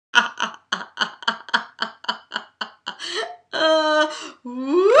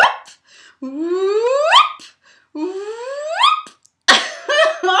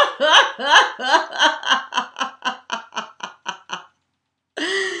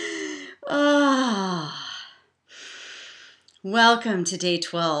Ah, welcome to day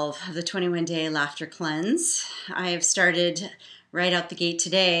 12 of the 21-day laughter cleanse. I have started right out the gate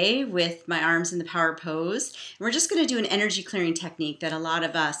today with my arms in the power pose. And we're just going to do an energy clearing technique that a lot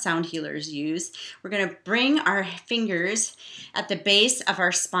of sound healers use. We're going to bring our fingers at the base of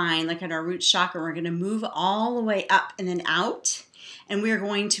our spine, like at our root chakra. We're going to move all the way up and then out. And we're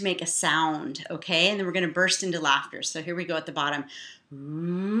going to make a sound, okay? And then we're going to burst into laughter. So here we go at the bottom.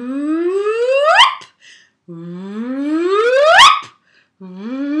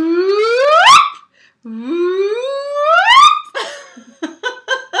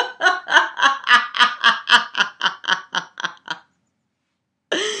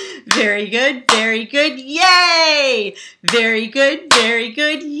 Very good, very good, yay! Very good,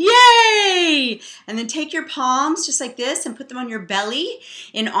 yay! And then take your palms just like this and put them on your belly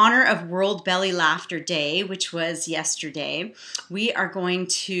in honor of World Belly Laughter Day, which was yesterday. We are going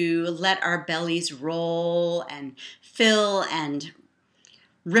to let our bellies roll and fill and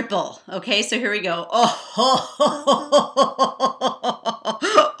ripple. Okay, so here we go.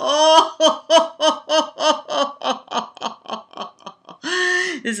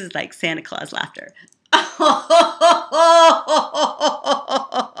 This is like Santa Claus laughter.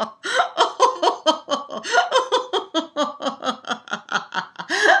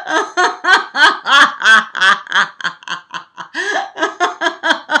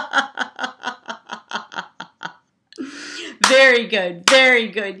 Very good, very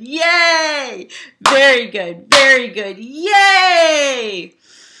good, yay! Very good, yay!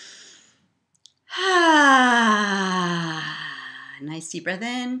 Nice deep breath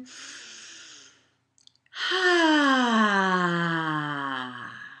in.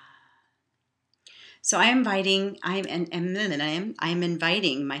 So I'm inviting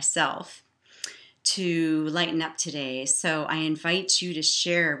myself to lighten up today. So I invite you to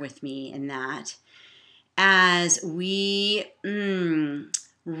share with me in that as we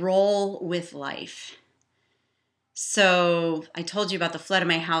roll with life. So I told you about the flood in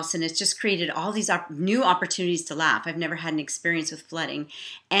my house, and it's just created all these new opportunities to laugh. I've never had an experience with flooding,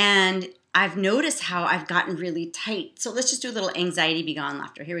 and I've noticed how I've gotten really tight. So let's just do a little anxiety be gone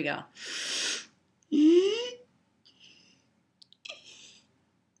laughter. Here we go.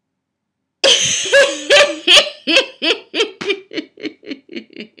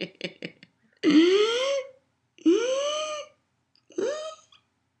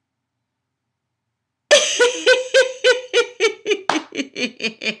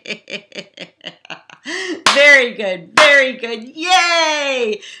 Very good,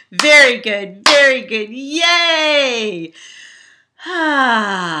 yay! Very good, yay!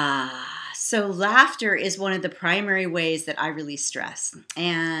 So laughter is one of the primary ways that I release stress,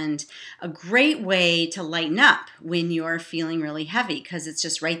 and a great way to lighten up when you're feeling really heavy, because it's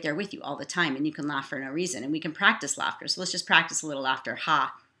just right there with you all the time, and you can laugh for no reason, and we can practice laughter. So let's just practice a little laughter.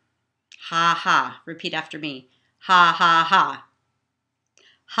 Ha, ha, ha. Repeat after me. Ha, ha, ha.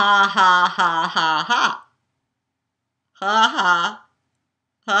 Ha, ha, ha, ha, ha. Ha, ha.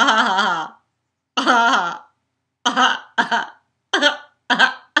 Ha, ha, ha, ha.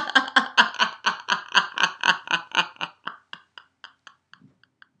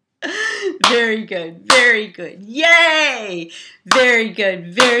 Very good, yay! Very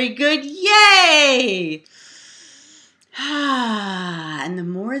good, yay! And the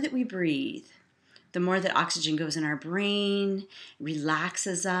more that we breathe, the more that oxygen goes in our brain,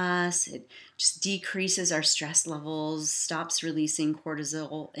 relaxes us, it just decreases our stress levels, stops releasing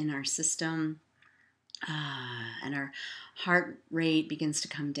cortisol in our system, and our heart rate begins to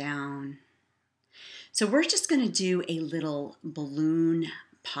come down. So we're just going to do a little balloon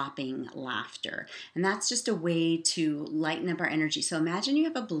popping laughter, and that's just a way to lighten up our energy. So imagine you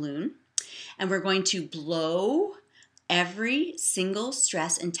have a balloon, and we're going to blow every single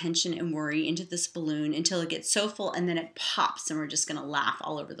stress and tension and worry into this balloon until it gets so full, and then it pops, and we're just going to laugh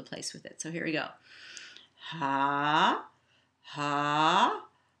all over the place with it. So here we go. Ha, ha,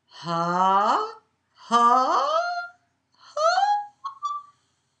 ha, ha,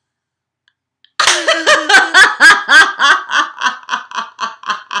 ha,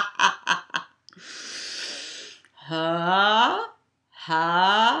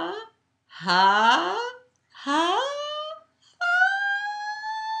 ha, ha, ha.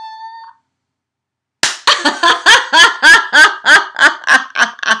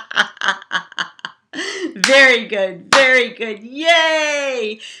 Very good,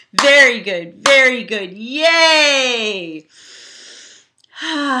 yay! Very good, yay!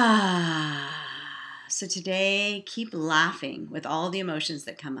 So today, keep laughing with all the emotions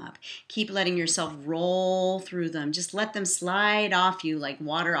that come up. Keep letting yourself roll through them. Just let them slide off you like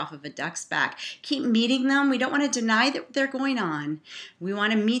water off of a duck's back. Keep meeting them. We don't want to deny that they're going on. We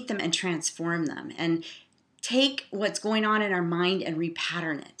want to meet them and transform them. And take what's going on in our mind and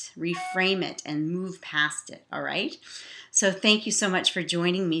repattern it, reframe it, and move past it, all right? So thank you so much for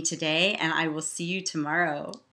joining me today, and I will see you tomorrow.